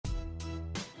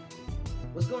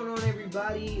What's going on,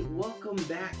 everybody? Welcome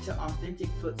back to Authentic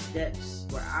Footsteps,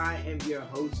 where I am your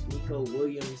host, Nico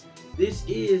Williams. This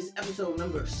is episode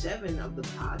number 7 of the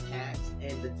podcast,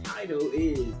 and the title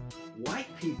is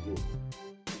White People.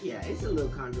 Yeah, it's a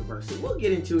little controversial. We'll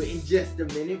get into it in just a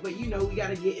minute, but we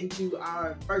got to get into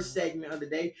our first segment of the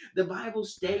day. The Bible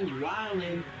stayed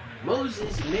wildin'.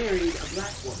 Moses married a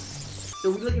black woman.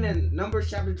 So we're looking at Numbers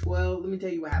chapter 12. Let me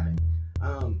tell you what happened.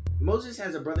 Moses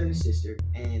has a brother and a sister,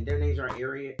 and their names are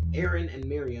Aaron and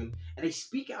Miriam, and they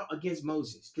speak out against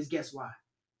Moses. Because guess why?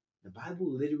 The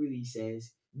Bible literally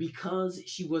says, because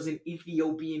she was an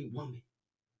Ethiopian woman.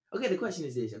 Okay, the question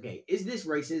is this. Okay, is this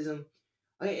racism?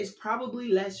 Okay, it's probably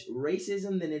less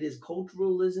racism than it is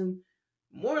culturalism.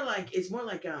 It's more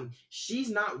like she's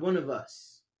not one of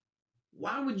us.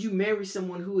 Why would you marry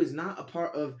someone who is not a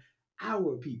part of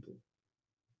our people?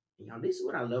 This is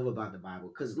what I love about the Bible,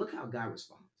 because look how God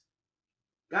responds.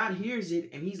 God hears it,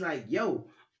 and he's like, yo,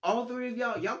 all three of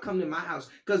y'all come to my house,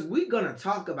 because we're going to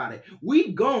talk about it.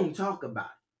 We going to talk about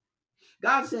it.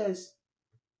 God says,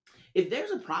 if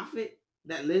there's a prophet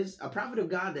of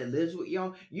God that lives with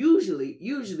y'all,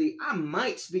 usually I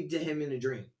might speak to him in a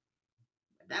dream.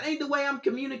 That ain't the way I'm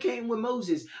communicating with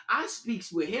Moses. I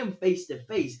speaks with him face to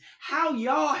face. How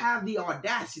y'all have the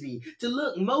audacity to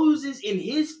look Moses in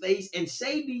his face and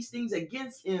say these things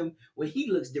against him when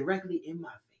he looks directly in my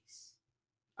face?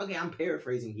 Okay, I'm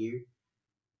paraphrasing here,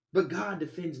 but God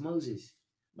defends Moses.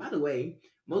 By the way,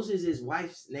 Moses'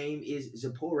 wife's name is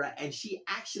Zipporah, and she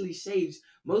actually saves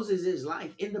Moses'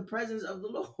 life in the presence of the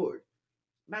Lord.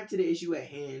 Back to the issue at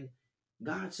hand.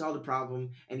 God saw the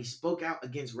problem, and he spoke out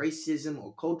against racism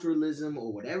or culturalism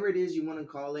or whatever it is you want to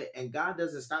call it. And God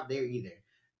doesn't stop there either.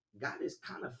 God is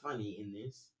kind of funny in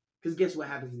this, because guess what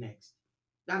happens next?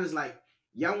 God is like,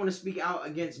 y'all want to speak out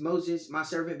against Moses, my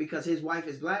servant, because his wife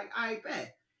is black? I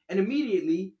bet. And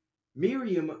immediately,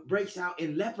 Miriam breaks out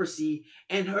in leprosy,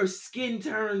 and her skin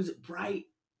turns bright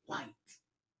white.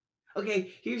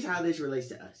 Okay, here's how this relates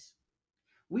to us.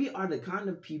 We are the kind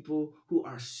of people who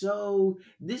are so,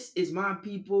 this is my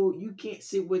people, you can't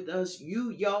sit with us,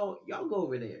 y'all go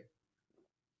over there.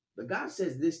 But God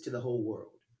says this to the whole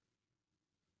world.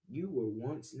 You were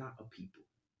once not a people.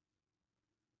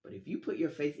 But if you put your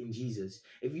faith in Jesus,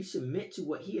 if you submit to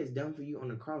what he has done for you on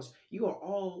the cross, you are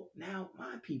all now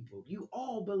my people. You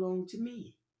all belong to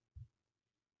me.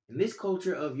 In this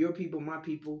culture of your people, my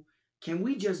people, can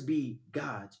we just be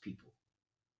God's people?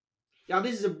 Y'all,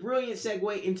 this is a brilliant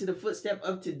segue into the footstep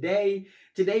of today.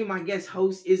 Today, my guest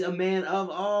host is a man of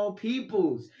all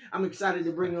peoples. I'm excited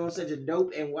to bring on such a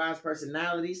dope and wise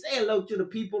personality. Say hello to the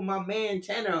people, my man,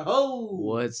 Tanner Ho.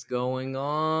 What's going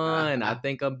on? I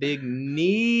think I'm Big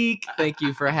Neek. Thank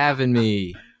you for having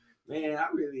me. Man, I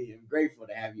really am grateful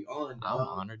to have you on, dog. I'm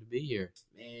honored to be here.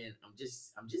 Man, I'm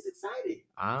just excited.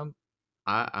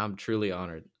 I'm truly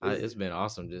honored. It's been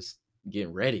awesome just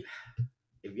getting ready.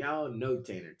 If y'all know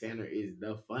Tanner, Tanner is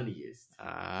the funniest. He's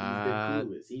the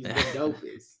coolest. He's the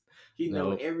dopest. He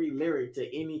knows every lyric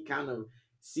to any kind of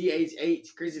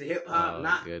CHH, Christian hip hop,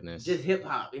 just hip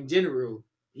hop in general.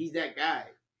 He's that guy.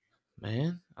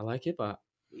 Man, I like hip hop.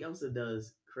 He also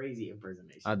does crazy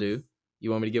impersonations. I do.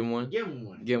 You want me to give him one? Give him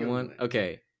one. Give him one?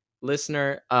 Okay.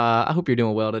 Listener, I hope you're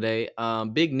doing well today.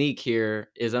 Big Neek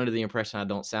here is under the impression I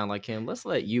don't sound like him. Let's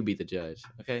let you be the judge,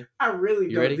 okay? I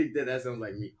really don't think that sounds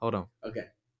like me. Hold on. Okay.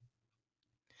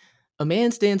 A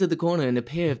man stands at the corner in a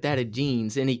pair of tattered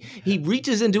jeans, and he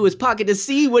reaches into his pocket to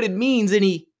see what it means, and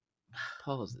he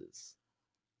pauses.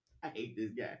 I hate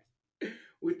this guy.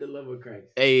 With the love of Christ.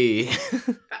 Hey.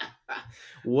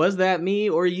 Was that me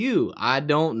or you? I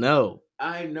don't know.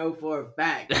 I know for a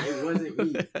fact it wasn't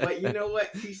me. But you know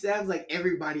what? He sounds like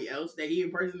everybody else that he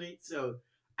impersonates. So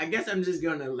I guess I'm just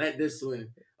going to let this one.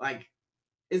 Like,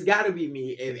 it's got to be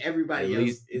me if everybody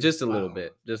else is. Just a little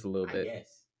bit. Just a little bit.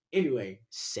 Yes. Anyway.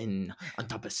 Sin on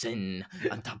top of sin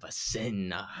on top of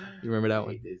sin. You remember that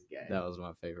one? This guy. That was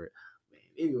my favorite. Man.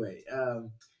 Anyway,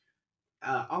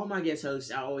 all my guest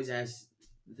hosts, I always ask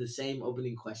the same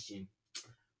opening question.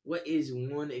 What is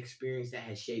one experience that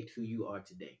has shaped who you are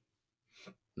today?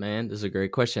 Man, this is a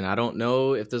great question. I don't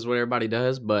know if this is what everybody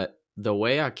does, but the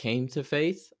way I came to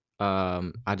faith,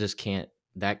 I just can't.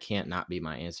 That can't not be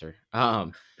my answer.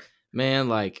 Man,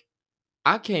 like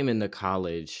I came into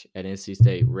college at NC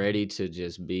State ready to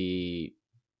just be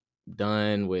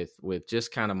done with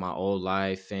just kind of my old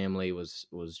life. Family was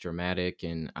dramatic,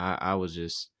 and I was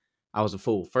a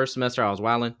fool. First semester I was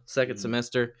wilding. Second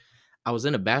semester I was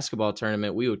in a basketball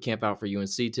tournament. We would camp out for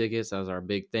UNC tickets. That was our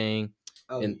big thing.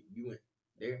 Oh, and you went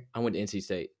there? I went to NC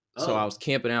State. So I Oh. was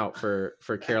camping out for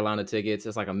Carolina tickets.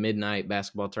 It's like a midnight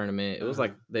basketball tournament. It was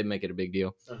like they make it a big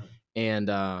deal.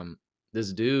 And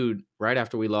this dude, right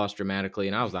after we lost dramatically,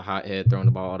 and I was a hothead throwing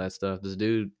the ball, all that stuff. This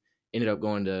dude ended up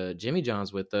going to Jimmy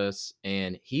John's with us,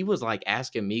 and he was like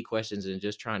asking me questions and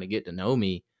just trying to get to know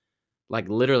me. Like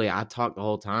literally, I talked the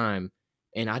whole time,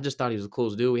 and I just thought he was the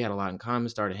coolest dude. We had a lot in common.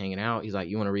 Started hanging out. He's like,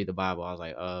 "You want to read the Bible?" I was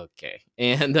like, "Okay."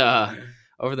 And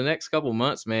over the next couple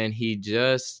months, man, he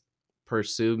just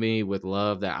pursued me with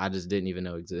love that I just didn't even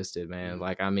know existed, man.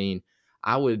 Like, I mean,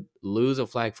 I would lose a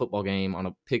flag football game on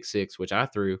a pick six, which I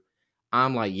threw.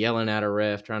 I'm like yelling at a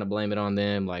ref, trying to blame it on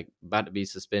them, like about to be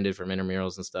suspended from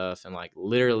intramurals and stuff. And like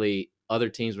literally, other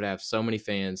teams would have so many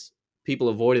fans. People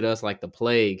avoided us like the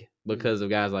plague because of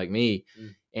guys like me.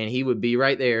 And he would be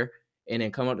right there and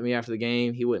then come up to me after the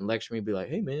game. He wouldn't lecture me, be like,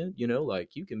 "Hey, man, you know,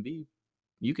 like you can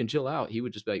chill out." He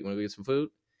would just be like, "You want to get some food?"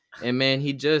 And man,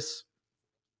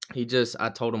 I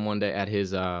told him one day at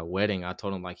his wedding, I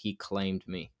told him like he claimed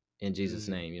me in Jesus'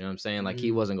 name. You know what I'm saying? Like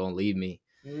he wasn't going to leave me.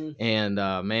 And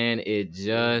man, it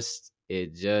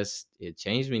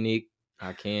changed me, Nick.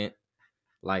 I can't,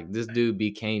 like, this dude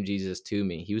became Jesus to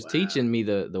me. He was teaching me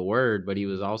the word, but he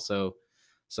was also,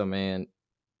 so man,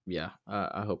 yeah,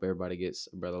 I hope everybody gets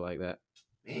a brother like that.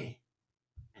 Man,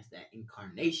 that's that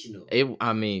incarnational.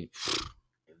 I mean,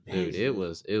 dude, it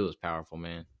was powerful,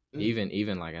 man.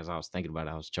 Even like as I was thinking about it,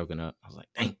 I was choking up. I was like,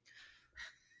 dang.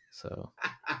 So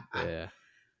yeah.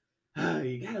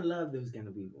 You gotta love those kind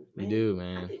of people, man. You do,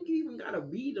 man. I think you even gotta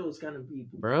be those kind of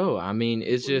people, bro. I mean,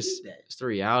 it's the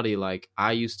reality. Like,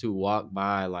 I used to walk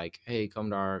by, like, "Hey,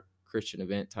 come to our Christian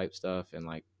event" type stuff, and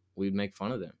like we'd make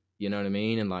fun of them. You know what I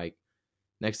mean? And like,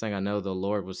 next thing I know, the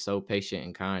Lord was so patient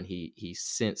and kind. He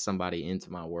sent somebody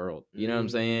into my world. You know what I'm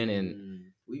saying?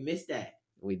 And we miss that.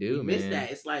 We do, we miss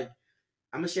that. It's like,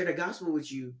 I'm gonna share the gospel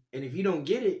with you, and if you don't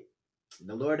get it,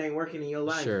 the Lord ain't working in your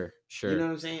life. Sure. You know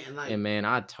what I'm saying? And man,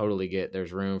 I totally get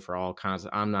there's room for all kinds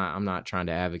of. I'm not trying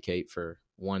to advocate for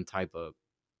one type of,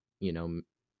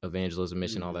 evangelism,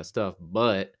 mission, all that stuff,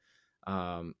 but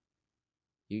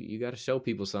you got to show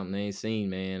people something they ain't seen,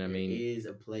 man. I mean, there is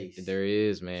a place. There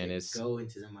is, man. It's go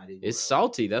into somebody's world. It's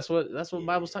salty. That's what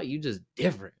Bible's taught. You just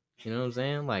different. You know what I'm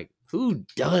saying? Like, who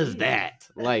does that?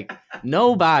 Like,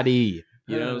 nobody.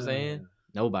 You know what I'm saying?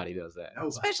 Nobody does that.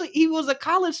 Especially, he was a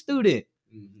college student.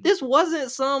 This wasn't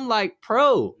some like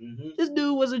pro. This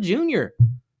dude was a junior.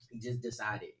 He just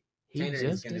decided. Tanner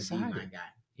is gonna be my guy.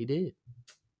 He did.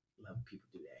 Love people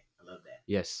do that. I love that.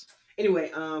 Yes.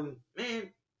 Anyway,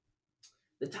 man,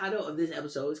 the title of this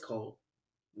episode is called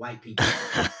 "White People."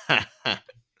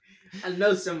 I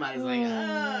know somebody's like,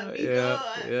 Nico,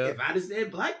 if I'd have said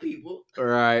black people.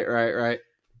 Right.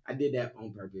 I did that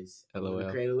on purpose. LOL. I want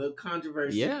to create a little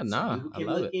controversy. Yeah, so people can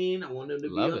look in. I want them to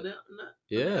be on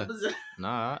the episode.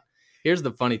 Nah. Here's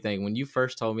the funny thing. When you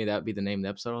first told me that would be the name of the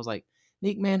episode, I was like,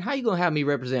 "Nick, man, how you gonna have me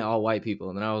represent all white people?"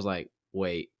 And then I was like,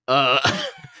 wait.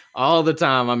 All the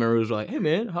time I'm in rooms like, "Hey,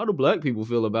 man, how do black people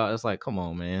feel about it?" It's like, come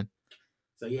on, man.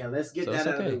 So yeah, let's get that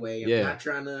out of the way. I'm not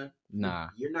trying to. Nah.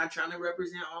 You're not trying to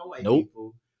represent all white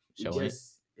people.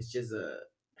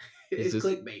 It's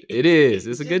clickbait. It is.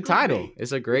 It's a good title.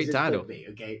 It's a great title.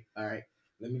 Clickbait, okay. All right.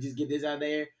 Let me just get this out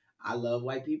there. I love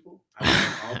white people. I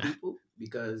love all people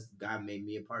because God made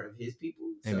me a part of his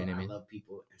people. So Amen. I love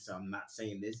people. And so I'm not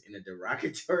saying this in a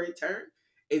derogatory term.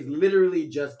 It's literally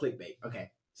just clickbait.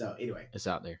 Okay. So anyway. It's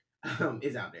out there.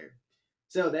 It's out there.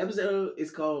 So the episode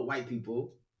is called White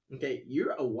People. Okay.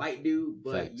 You're a white dude,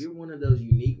 but you're one of those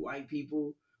unique white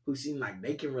people who seem like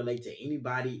they can relate to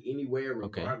anybody, anywhere,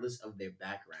 regardless of their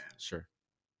background. Sure.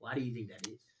 Why do you think that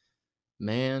is?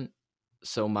 Man,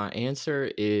 so my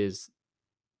answer is,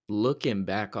 looking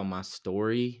back on my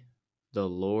story, the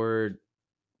Lord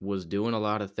was doing a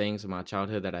lot of things in my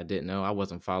childhood that I didn't know. I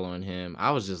wasn't following him. I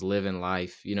was just living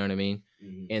life. You know what I mean?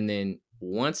 And then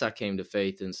once I came to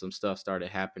faith and some stuff started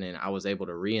happening, I was able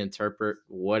to reinterpret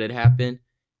what had happened.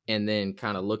 And then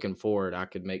kind of looking forward, I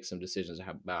could make some decisions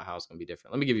about how it's going to be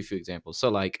different. Let me give you a few examples. So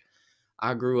like,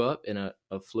 I grew up in a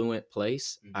affluent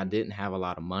place. I didn't have a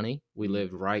lot of money. We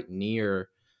lived right near,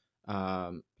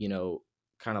 kind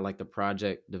of like the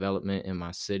project development in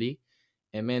my city.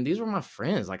 And man, these were my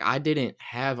friends. Like, I didn't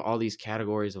have all these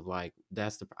categories of like,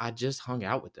 I just hung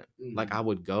out with them. Like, I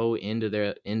would go into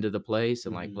the place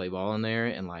and like play ball in there.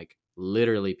 And like,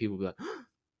 literally people would be like, oh,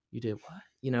 "You did what?"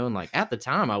 And like at the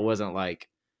time I wasn't like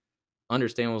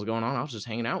understanding what was going on. I was just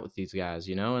hanging out with these guys,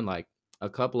 and like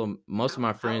most of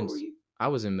my friends, I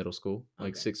was in middle school,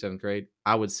 like 6th, 7th grade.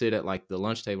 I would sit at like the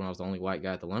lunch table, and I was the only white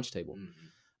guy at the lunch table.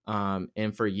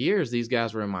 And for years, these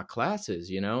guys were in my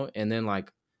classes, and then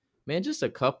like, man, just a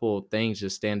couple things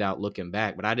just stand out looking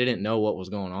back, but I didn't know what was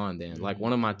going on then. Like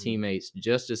one of my teammates,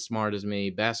 just as smart as me,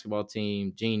 basketball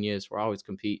team, genius, we're always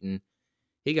competing.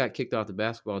 He got kicked off the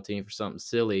basketball team for something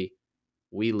silly.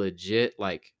 We legit,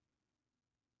 like,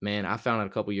 man, I found out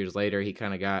a couple years later,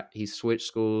 he switched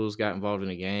schools, got involved in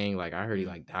a gang. Like, I heard he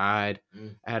like died.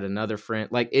 I had another friend.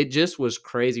 Like, it just was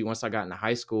crazy. Once I got into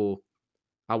high school,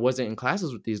 I wasn't in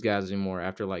classes with these guys anymore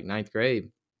after like 9th grade.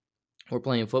 We're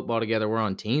playing football together. We're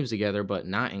on teams together, but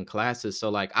not in classes. So,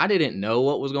 like, I didn't know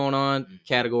what was going on.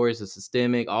 Categories of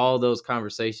systemic, all those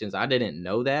conversations. I didn't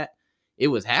know that. It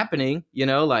was happening,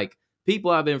 like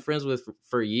people I've been friends with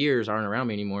for years aren't around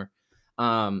me anymore.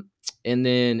 And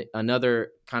then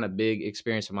another kind of big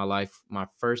experience in my life, my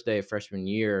first day of freshman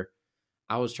year,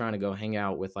 I was trying to go hang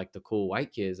out with like the cool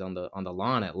white kids on the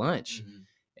lawn at lunch.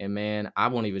 And man, I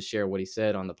won't even share what he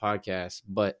said on the podcast,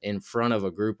 but in front of a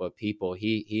group of people,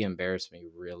 he embarrassed me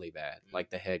really bad,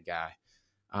 like the head guy.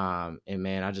 And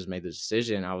man, I just made the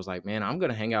decision. I was like, man, I'm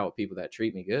gonna hang out with people that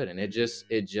treat me good, and it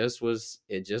just was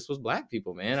black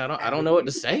people, man. I don't know what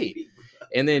to say.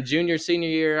 And then junior, senior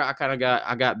year,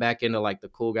 I got back into like the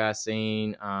cool guy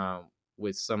scene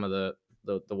with some of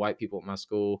the white people at my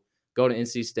school. Go to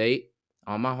NC State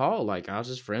on my hall, like I was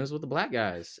just friends with the black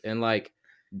guys, and like.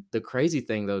 The crazy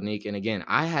thing though, Nick, and again,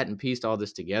 I hadn't pieced all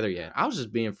this together yet. I was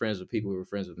just being friends with people who were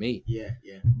friends with me. Yeah.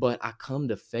 But I come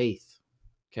to faith,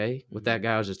 okay, with that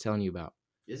guy I was just telling you about.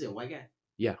 Is it a white guy?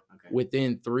 Yeah. Okay.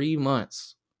 Within 3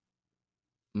 months,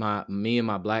 me and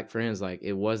my black friends, like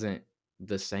it wasn't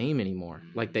the same anymore.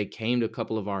 Like they came to a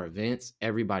couple of our events.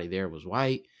 Everybody there was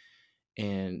white,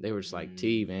 and they were just like,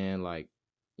 T, man, like,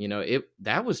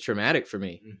 that was traumatic for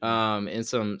me. And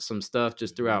some stuff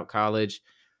just throughout college.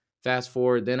 Fast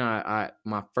forward, then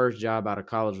my first job out of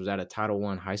college was at a Title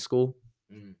I high school.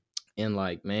 And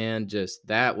like, man, just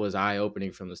that was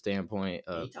eye-opening from the standpoint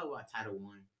of... Can you talk about Title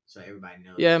I so everybody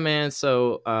knows? Yeah, man.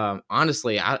 So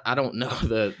honestly, I don't know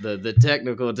the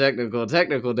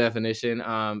technical definition.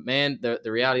 Man, the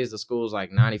reality is the school is like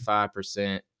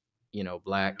 95%,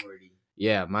 black. Minority.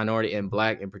 Yeah, minority and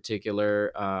black in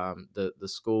particular. The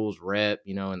school's rep,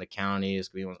 in the county is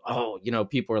going to be,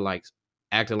 people are like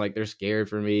acting like they're scared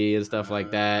for me and stuff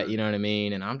like that. You know what I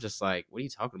mean? And I'm just like, what are you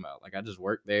talking about? Like, I just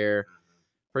worked there.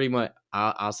 Pretty much,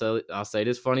 I'll say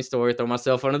this funny story, throw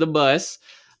myself under the bus.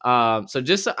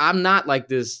 So I'm not like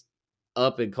this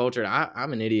up in culture.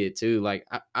 I'm an idiot too. Like,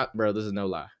 bro, this is no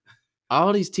lie.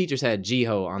 All these teachers had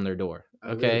G-Ho on their door.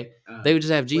 Okay, really? They would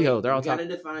just have G-Ho. They're all talking.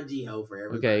 Gotta define G-Ho for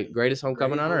everybody. Okay, greatest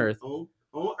homecoming on earth. On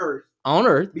earth. On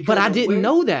earth, but I didn't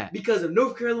know that. Because of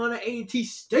North Carolina A&T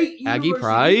State University. Aggie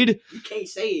pride. You can't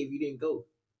say if you didn't go.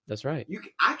 That's right.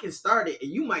 I can start it,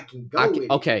 and you can go with it.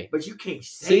 Okay. But you can't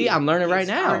say See, I'm learning right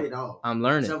now. I'm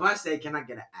learning. So if I say, can I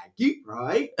get an Aggie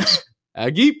pride?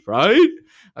 Aggie pride?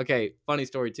 Okay, funny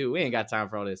story too. We ain't got time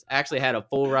for all this. I actually had a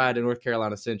full ride to North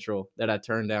Carolina Central that I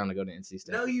turned down to go to NC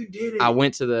State. No, you didn't. I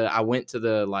went to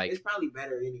the like. It's probably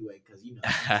better anyway because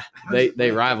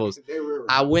they rivals.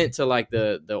 I went to like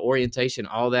the orientation,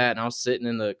 all that, and I was sitting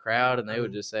in the crowd, and they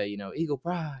would just say, Eagle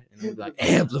Pride, and they'd be like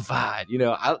amplified,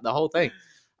 the whole thing.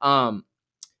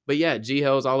 But yeah,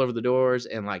 G-Ho's all over the doors,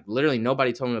 and like literally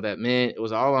nobody told me what that meant. It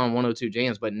was all on 102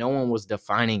 Jams, but no one was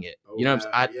defining it.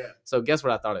 So guess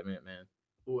what I thought it meant, man?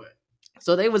 What?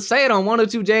 So they would say it on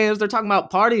 102 Jams. They're talking about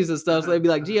parties and stuff. So they'd be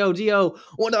like, G-O,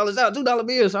 $1 out, $2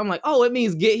 bills. So I'm like, oh, it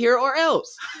means get here or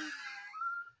else.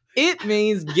 It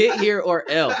means get here or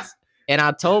else. And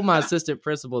I told my assistant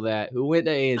principal that, who went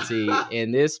to A&T,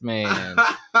 and this man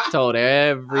told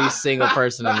every single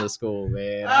person in the school,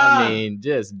 man. I mean,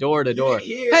 just door to door.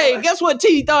 Hey, guess what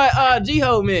T thought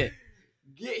G-Ho meant?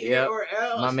 Get here or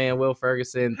else. My man Will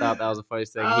Ferguson thought that was the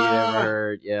funniest thing he'd ever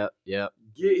heard. Yep.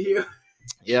 Get here.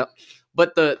 Yep.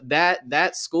 But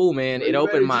that school, man, it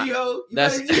opened my... G-Ho.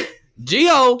 That's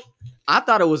G-Ho. I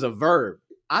thought it was a verb.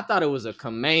 I thought it was a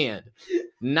command,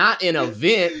 not an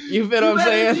event. You feel what I'm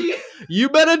saying? You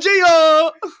better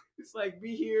G-Ho. It's like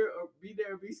be here or be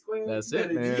there, be square. That's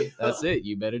it, man. G-Ho. That's it.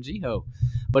 You better G-Ho.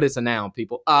 But it's a noun,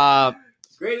 people.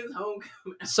 Greatest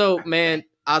homecoming. So, man,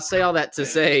 I'll say all that to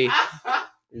say,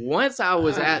 once I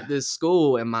was at this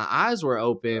school and my eyes were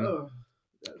open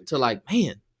to like,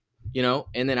 man,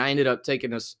 and then I ended up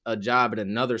taking a job at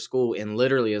another school, and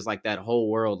literally it's like that whole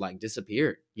world like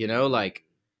disappeared, like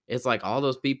it's like all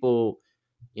those people,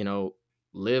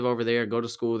 live over there, go to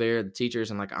school there, the teachers,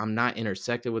 and like I'm not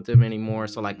intersected with them anymore.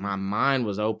 So like my mind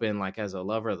was open, like as a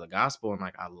lover of the gospel, and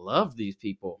like I love these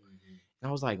people. And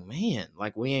I was like, man,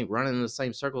 like we ain't running in the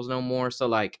same circles no more. So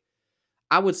like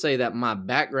I would say that my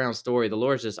background story, the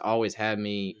Lord's just always had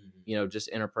me,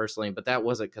 just interpersonally. But that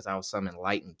wasn't because I was some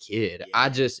enlightened kid.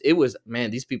 Yeah. It was,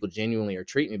 man, these people genuinely are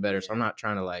treating me better. So I'm Yeah. not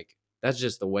trying to like, that's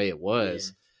just the way it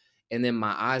was. Yeah. And then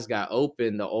my eyes got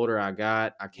open. The older I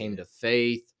got, I came Yeah. to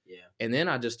faith. Yeah. And then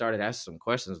I just started asking some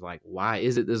questions like, why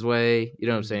is it this way? You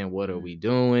know what I'm Mhm. saying? What are we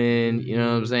doing? You know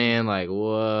what I'm Mhm. saying? Like,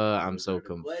 what? I'm Those so are the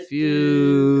questions. Those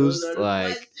confused. are the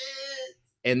Like, questions.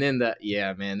 and then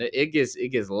man, it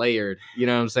gets layered. You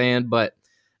know what I'm saying? But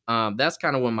that's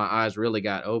kind of when my eyes really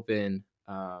got open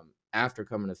after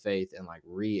coming to faith and like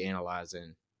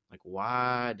reanalyzing, like,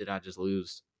 why did I just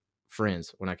lose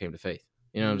friends when I came to faith?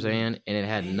 You know what I'm saying? And it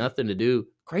had Man. nothing to do.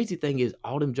 Crazy thing is,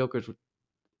 all them jokers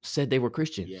said they were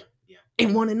Christians. Yeah. Yeah. It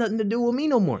wanted nothing to do with me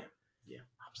no more. Yeah.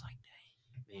 I was like,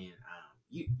 dang. Man,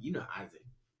 you know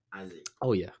Isaac.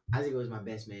 Oh yeah, Isaac was my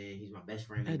best man. He's my best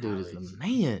friend in that dude college. is the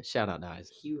man. Shout out to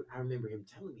Isaac. I remember him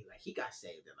telling me like he got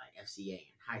saved at like FCA in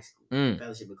high school,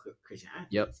 Fellowship of Christian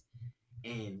Athletes. Yep.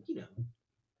 And these are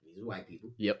white people.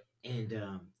 Yep.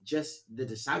 And just the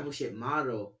discipleship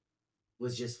model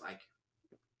was just like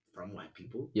from white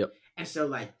people. Yep. And so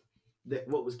like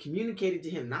what was communicated to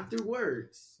him, not through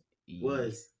words,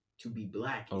 was to be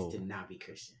black is to not be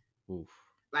Christian. Oof.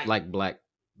 Like black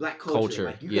culture.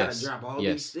 Like you gotta drop all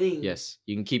these things. Yes.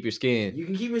 You can keep your skin. You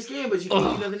can keep your skin, but you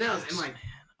can't do nothing else. And like,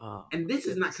 and this goodness.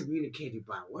 is not communicated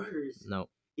by words. No.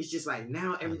 It's just like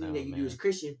now everything that you do is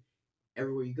Christian.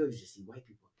 Everywhere you go, you just see white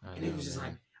people. And it was just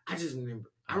like, I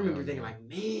remember thinking like,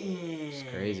 man. It's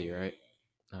crazy, right?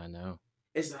 I know.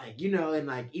 It's like, and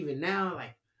like even now,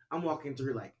 like I'm walking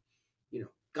through like,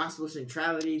 gospel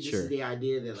centrality. This is the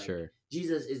idea that like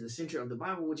Jesus is the center of the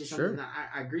Bible, which is something that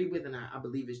I agree with and I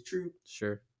believe is true.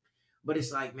 Sure. But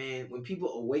it's like, man, when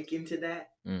people awaken to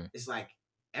that, it's like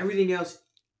everything else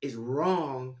is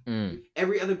wrong.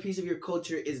 Every other piece of your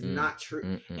culture is not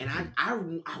true. And I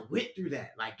went through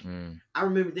that. Like I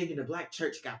remember thinking the black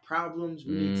church got problems.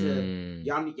 We need to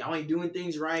y'all ain't doing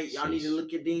things right. Y'all need to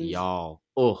look at things. Y'all.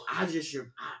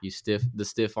 The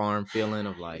stiff arm feeling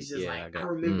of like, I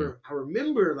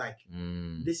remember like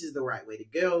this is the right way to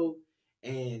go.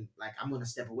 And like I'm gonna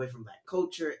step away from black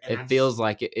culture. And it feels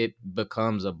like it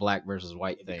becomes a black versus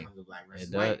white thing. Becomes a black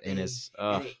versus it white does, and thing. It's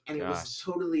it was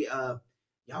totally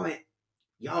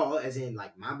y'all as in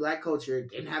like my black culture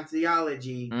didn't have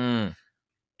theology, and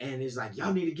it's like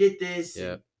y'all need to get this.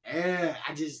 Yep.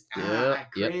 I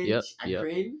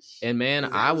cringe. And man,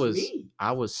 I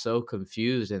was so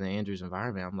confused in the Andrews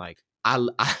environment. I'm like, I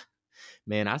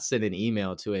sent an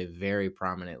email to a very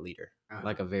prominent leader,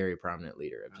 like a very prominent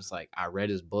leader. I'm just like, I read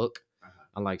his book.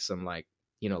 I like some like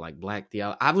black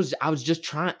theology. I was just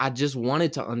trying. I just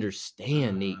wanted to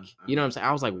understand, Neek. You know what I'm saying?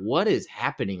 I was like, what is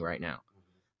happening right now?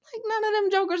 Like none of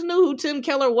them jokers knew who Tim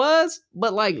Keller was,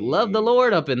 but like love the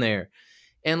Lord up in there.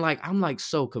 And like I'm like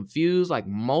so confused. Like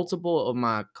multiple of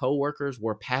my coworkers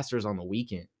were pastors on the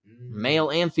weekend, male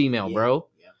and female, bro.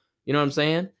 Yeah. You know what I'm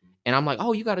saying? And I'm like,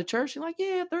 oh, you got a church? And like,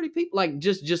 yeah, 30 people. Like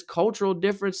just cultural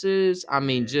differences. I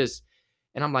mean,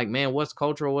 and I'm like, man, what's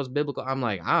cultural? What's biblical? I'm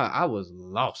like, I was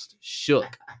lost,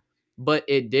 shook. But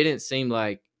it didn't seem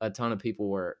like a ton of people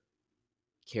were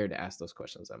cared to ask those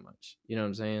questions that much. You know what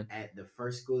I'm saying? At the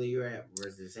first school that you were at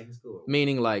versus the second school?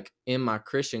 Meaning like in my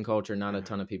Christian culture, not a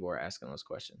ton of people were asking those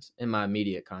questions in my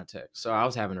immediate context. So I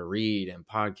was having to read and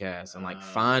podcast and like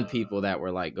find people that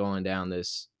were like going down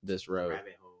this road.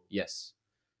 Rabbit hole. Yes.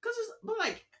 But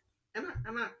like,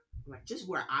 I'm not like just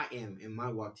where I am in my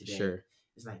walk today. Sure.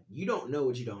 It's like you don't know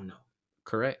what you don't know.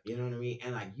 Correct. You know what I mean?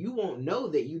 And like you won't know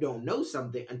that you don't know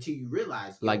something until you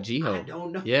realize like Jiho. I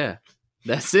don't know. Yeah.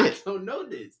 That's it. I don't know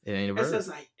this. It ain't a verb. So it's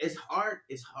like it's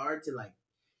hard to like,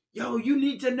 you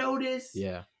need to know this.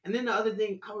 Yeah. And then the other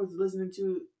thing, I was listening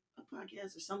to a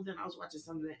podcast or something. I was watching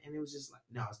something and it was just like,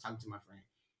 I was talking to my friend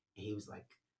and he was like,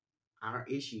 our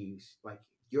issues, like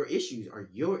your issues are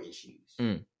your issues.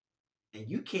 And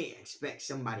you can't expect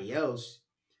somebody else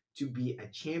to be a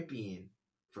champion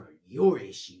for your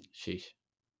issue. Sheesh.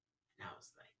 And I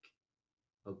was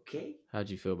like, okay. How'd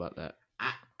you feel about that?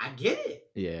 I get it.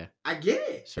 Yeah. I get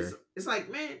it. Sure. It's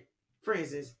like, man, for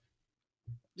instance,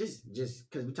 just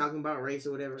because we're talking about race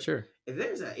or whatever. Sure. If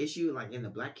there's an issue like in the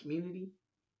black community,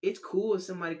 it's cool if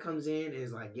somebody comes in and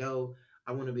is like, yo,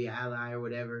 I want to be an ally or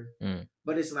whatever.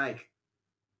 But it's like,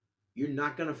 you're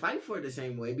not going to fight for it the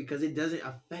same way because it doesn't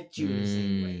affect you in the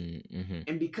same way. Mm-hmm.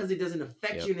 And because it doesn't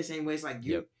affect you in the same way, it's like,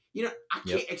 I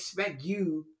can't expect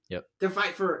you to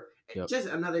fight for, just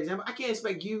another example, I can't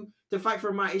expect you to fight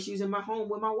for my issues in my home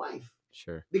with my wife.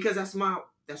 Sure. Because that's my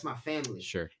family.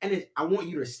 Sure. And I want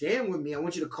you to stand with me. I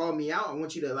want you to call me out. I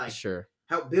want you to like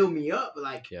help build me up. But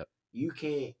like you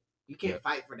can't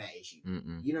fight for that issue.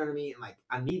 You know what I mean? Like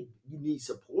you need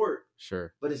support.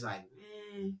 Sure. But it's like,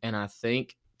 And I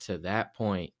think to that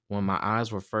point, when my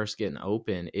eyes were first getting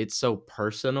open, it's so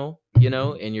personal,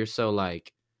 and you're so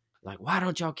like, why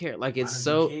don't y'all care? Like, it's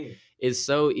so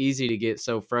easy to get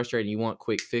so frustrated. You want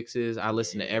quick fixes. I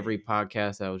listen to every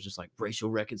podcast that was just like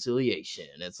racial reconciliation.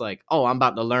 It's like, oh, I'm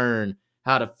about to learn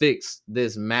how to fix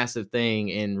this massive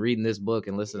thing, and reading this book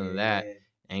and listening to that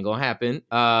ain't gonna happen.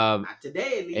 Not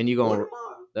today, at least. And you gonna,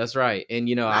 that's right. And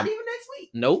not even next week.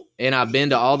 Nope. And I've been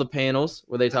to all the panels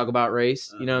where they talk about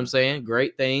race. You know what I'm saying?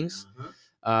 Great things.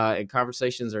 And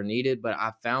conversations are needed. But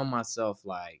I found myself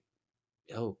like,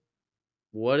 yo,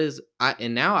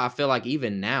 and now I feel like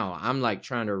even now I'm like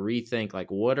trying to rethink, like,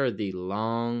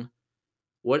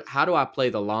 how do I play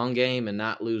the long game and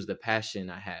not lose the passion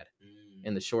I had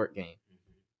in the short game?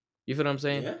 You feel what I'm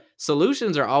saying? Yeah.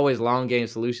 Solutions are always long game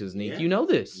solutions, Nick. Yeah. You know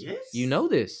this. Yes. You know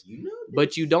this.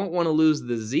 But you don't want to lose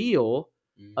the zeal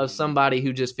of somebody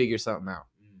who just figures something out.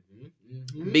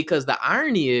 Because the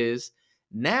irony is,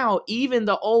 now even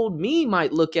the old me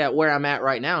might look at where I'm at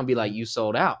right now and be like, you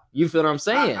sold out. You feel what I'm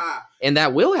saying? And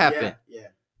that will happen. Yeah.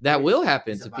 That will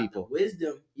happen to people.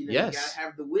 Wisdom. Yes. You gotta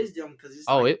have the wisdom, because it's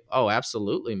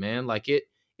absolutely, man. Like,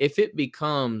 if it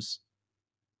becomes,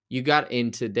 you got,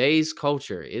 in today's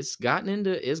culture, it's gotten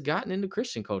into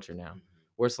Christian culture now,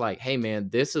 where it's like, hey man,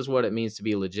 this is what it means to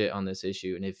be legit on this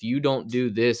issue. And if you don't do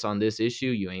this on this issue,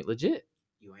 you ain't legit.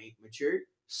 You ain't mature.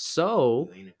 So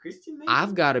you ain't a Christian, man.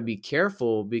 I've got to be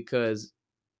careful, because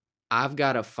I've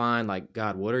got to find, like,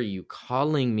 God, what are you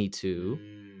calling me to?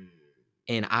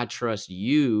 And I trust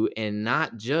you, and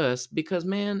not just because,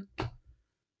 man,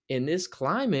 in this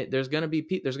climate, there's gonna be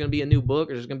a new book,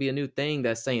 or there's gonna be a new thing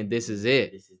that's saying this is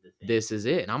it. This is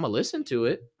it, and I'm gonna listen to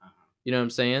it. You know what I'm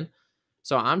saying?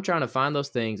 So I'm trying to find those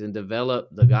things and develop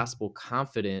the gospel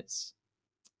confidence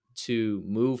to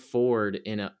move forward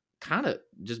in a kind of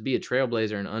just be a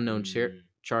trailblazer in unknown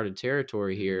charted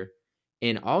territory here.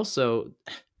 And also,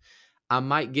 I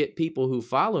might get people who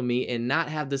follow me and not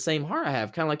have the same heart I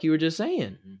have, kind of like you were just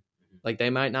saying. Like, they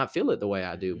might not feel it the way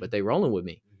I do, but they rolling with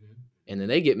me. And then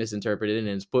they get misinterpreted and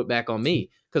it's put back on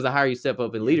me. Because the higher you step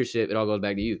up in leadership, it all goes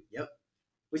back to you. Yep.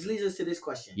 Which leads us to this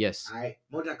question. Yes. All right.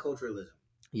 Multiculturalism.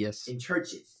 Yes. In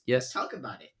churches. Yes. Let's talk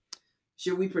about it.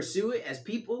 Should we pursue it as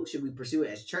people? Should we pursue it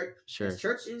as church? Sure. As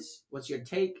churches? What's your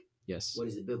take? Yes. What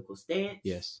is the biblical stance?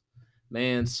 Yes.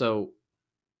 Man, so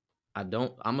I'm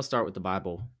going to start with the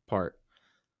Bible part.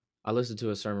 I listened to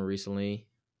a sermon recently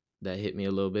that hit me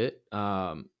a little bit.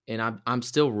 And I'm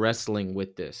still wrestling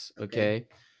with this. Okay.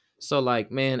 So,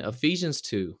 like, man, Ephesians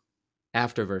 2,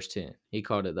 after verse 10, he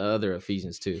called it the other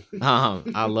Ephesians 2.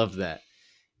 I love that.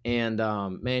 And,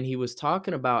 man, he was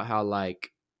talking about how,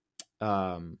 like,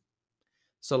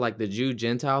 so, like, the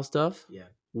Jew-Gentile stuff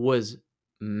was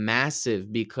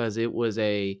massive, because it was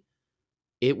a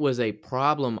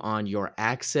problem on your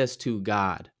access to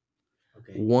God.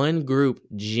 Okay. One group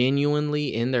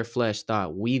genuinely in their flesh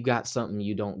thought, we've got something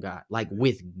you don't got, like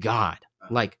with God,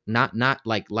 like not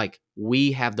like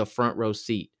we have the front row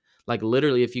seat. Like,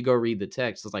 literally, if you go read the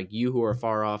text, it's like, you who are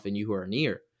far off and you who are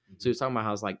near. So he's talking about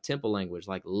how it's like temple language.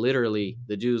 Like, literally,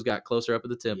 the Jews got closer up at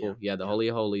the temple. You had the Holy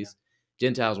of Holies,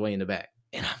 Gentiles way in the back.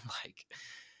 And I'm like,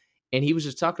 and he was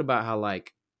just talking about how,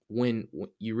 like, when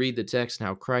you read the text and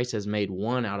how Christ has made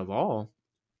one out of all.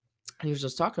 And he was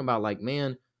just talking about, like,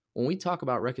 man, when we talk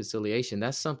about reconciliation,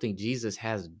 that's something Jesus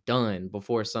has done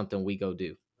before something we go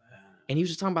do. And he was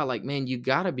just talking about, like, man, you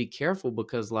got to be careful,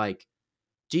 because, like,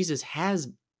 Jesus has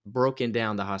broken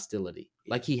down the hostility.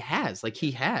 Like, he has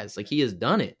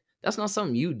done it. That's not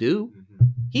something you do.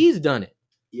 He's done it.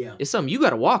 Yeah. It's something you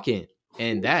got to walk in.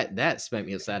 And that spanked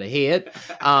me upside the head.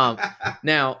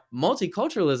 Now,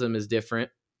 multiculturalism is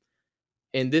different.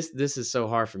 And this is so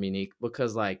hard for me, Nick,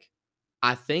 because, like,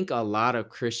 I think a lot of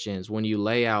Christians, when you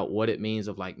lay out what it means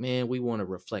of, like, man, we want to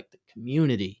reflect the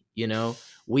community, you know,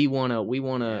 we want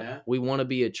to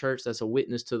be a church that's a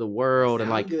witness to the world. And,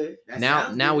 like,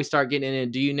 now we start getting in,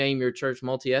 do you name your church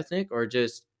multi-ethnic, or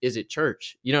just, is it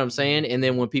church? You know what I'm saying? And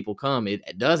then when people come,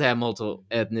 it does have multiple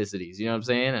ethnicities, you know what I'm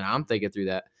saying? And I'm thinking through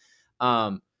that.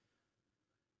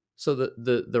 So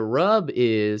the rub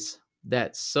is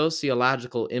that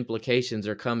sociological implications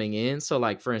are coming in. So,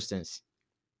 like, for instance,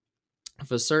 if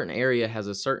a certain area has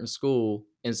a certain school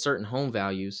and certain home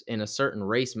values and a certain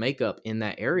race makeup in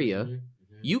that area,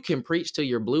 you can preach till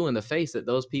you're blue in the face that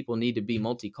those people need to be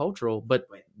multicultural, but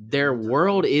their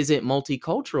world isn't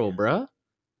multicultural, bruh.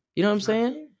 You know what I'm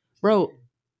saying? Bro,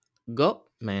 go,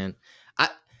 man.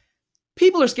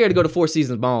 People are scared to go to Four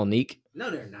Seasons Mall, Neek. No,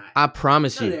 they're not. I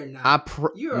promise you. They're not.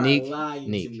 You're lying to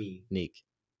me. Neek,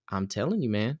 I'm telling you,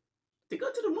 man. To go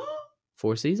to the mall?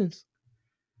 Four Seasons.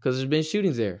 Because there's been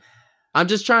shootings there. I'm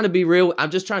just trying to be real.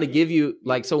 I'm just trying to give you,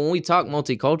 like, so when we talk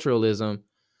multiculturalism,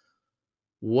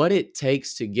 what it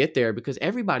takes to get there, because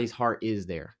everybody's heart is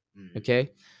there.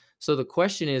 Okay. So the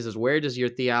question is where does your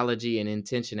theology and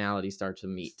intentionality start to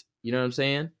meet? You know what I'm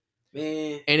saying?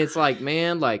 Man. And it's like,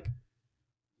 man, like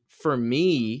for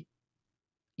me,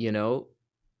 you know,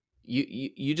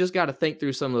 you just got to think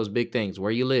through some of those big things.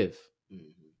 Where you live.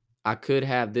 I could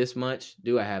have this much.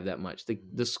 Do I have that much?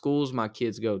 The schools my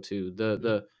kids go to,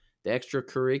 the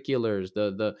extracurriculars,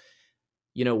 the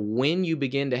you know, when you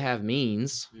begin to have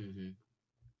means,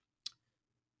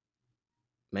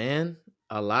 man,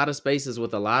 a lot of spaces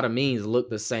with a lot of means look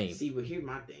the same. See, but here's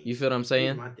my thing. You feel what I'm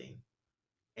saying? Here's my thing.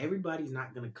 Everybody's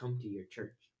not gonna come to your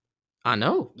church. I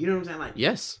know. You know what I'm saying? Like,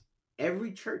 yes.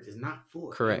 Every church is not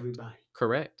for everybody.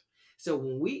 Correct. So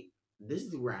this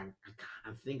is where I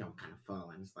think I'm kind of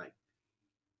falling. It's like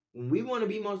when we want to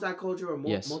be multicultural or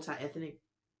multi-ethnic,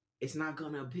 it's not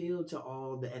gonna appeal to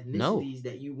all the ethnicities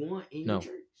that you want in your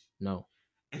church. No.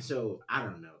 And so I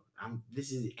don't know.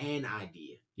 This is an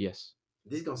idea. Yes.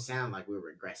 This is gonna sound like we're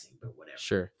regressing, but whatever.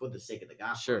 Sure. For the sake of the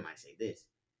gospel, I might say this.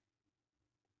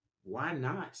 Why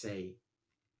not say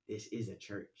this is a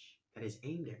church that is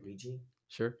aimed at reaching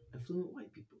affluent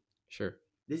white people? Sure.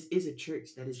 This is a church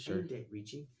that is aimed at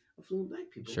reaching affluent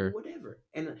black people or whatever.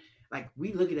 And like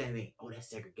we look at that and think, oh, that's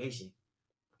segregation.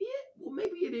 Yeah, well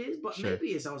maybe it is, but maybe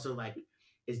it's also like,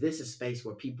 is this a space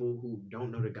where people who don't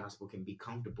know the gospel can be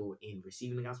comfortable in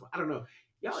receiving the gospel? I don't know.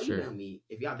 Y'all email me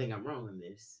if y'all think I'm wrong on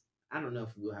this. I don't know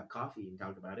if we'll have coffee and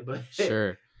talk about it, but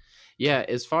sure. Yeah,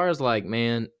 as far as like,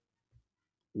 man,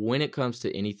 when it comes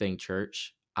to anything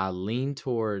church, I lean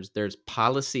towards there's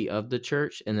policy of the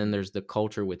church and then there's the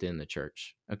culture within the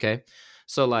church. Okay.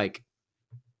 So like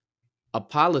a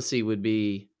policy would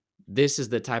be, this is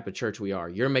the type of church we are.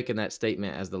 You're making that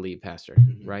statement as the lead pastor,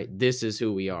 right? This is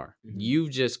who we are.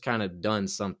 You've just kind of done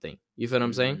something. You feel what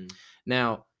I'm saying?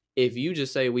 Now, if you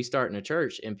just say we start in a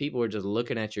church and people are just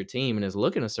looking at your team and is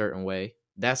looking a certain way,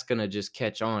 that's going to just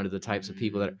catch on to the types of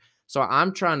people that are. So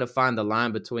I'm trying to find the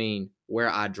line between where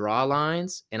I draw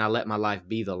lines and I let my life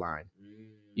be the line.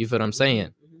 You feel what I'm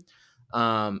saying?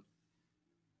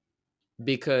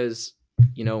 Because,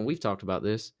 you know, we've talked about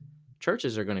this.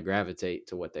 Churches are going to gravitate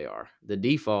to what they are. The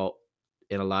default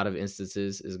in a lot of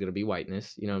instances is going to be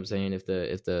whiteness. You know what I'm saying? If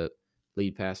the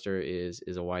lead pastor is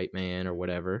a white man or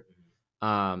whatever.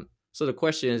 So the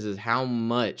question is how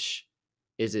much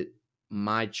is it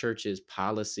my church's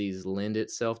policies lend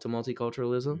itself to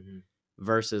multiculturalism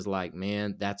versus like,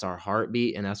 man, that's our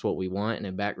heartbeat and that's what we want. And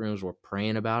in back rooms, we're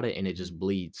praying about it and it just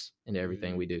bleeds into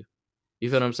everything we do. You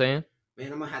feel what I'm saying?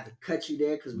 Man, I'm going to have to cut you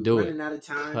there because we're running out of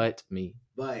time. Cut me.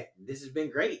 But this has been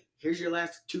great. Here's your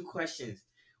last two questions.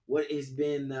 What has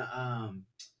been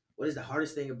what is the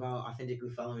hardest thing about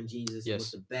authentically following Jesus? Yes.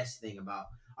 What's the best thing about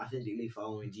authentically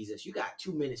following Jesus? You got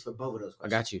 2 minutes for both of those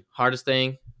questions. I got you. Hardest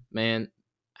thing, man,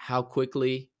 how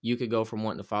quickly you could go from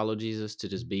wanting to follow Jesus to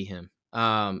just be him.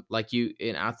 Like you,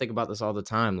 and I think about this all the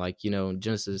time, like, you know,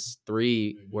 Genesis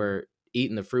 3, where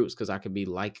eating the fruits because I could be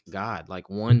like God. Like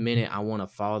 1 minute I want to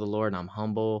follow the Lord and I'm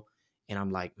humble and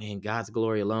I'm like, man, God's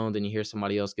glory alone. Then you hear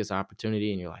somebody else gets an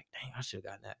opportunity and you're like, dang, I should have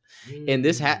gotten that. And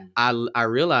this I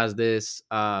realized this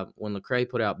when Lecrae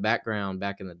put out Background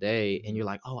back in the day, and you're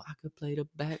like, oh, I could play the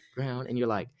background, and you're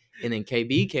like, and then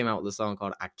KB came out with a song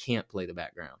called I Can't Play the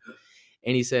Background.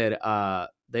 And he said,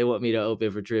 they want me to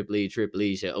open for Trip Lee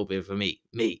should open for me.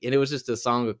 And it was just a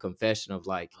song of confession of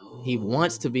like, he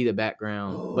wants to be the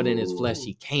background, but in his flesh,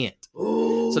 he can't.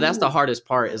 So that's the hardest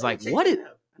part is like,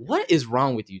 what is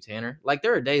wrong with you, Tanner? Like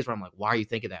there are days where I'm like, why are you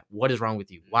thinking that? What is wrong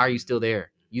with you? Why are you still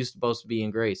there? You're supposed to be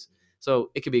in grace.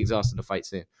 So it can be exhausting to fight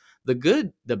sin.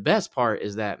 The best part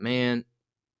is that, man,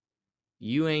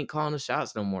 you ain't calling the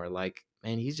shots no more. Like,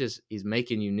 man, he's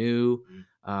making you new.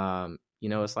 You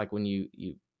know, it's like when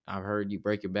I've heard you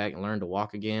break your back and learn to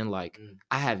walk again. Like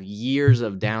I have years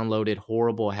of downloaded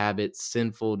horrible habits,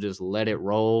 sinful, just let it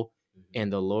roll.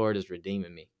 And the Lord is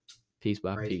redeeming me. Piece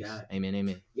by piece. God. Amen.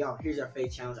 Amen. Y'all, here's our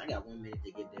faith challenge. I got 1 minute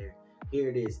to get there. Here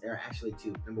it is. There are actually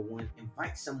two. Number one,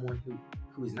 invite someone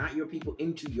who is not your people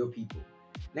into your people.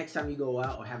 Next time you go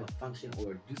out or have a function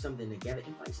or do something together,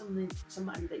 invite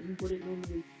somebody that you wouldn't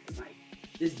normally invite.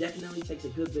 This definitely takes a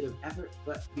good bit of effort,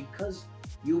 but because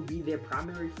you'll be their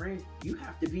primary friend, you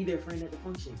have to be their friend at the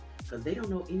function because they don't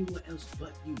know anyone else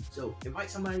but you. So invite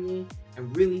somebody in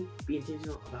and really be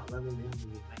intentional about loving them when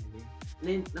you invite them in.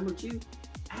 And then number two,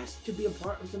 ask to be a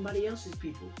part of somebody else's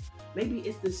people. Maybe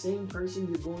it's the same person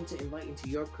you're going to invite into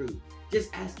your crew.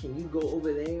 Just ask, can you go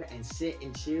over there and sit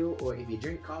and chill? Or if you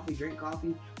drink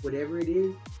coffee, whatever it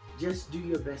is, just do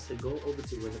your best to go over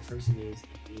to where the person is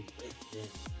and be with them.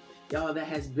 Y'all, that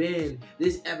has been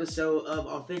this episode of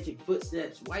Authentic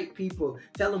Footsteps. White people,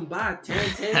 tell them bye,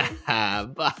 10.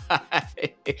 Bye.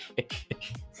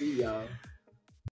 See y'all.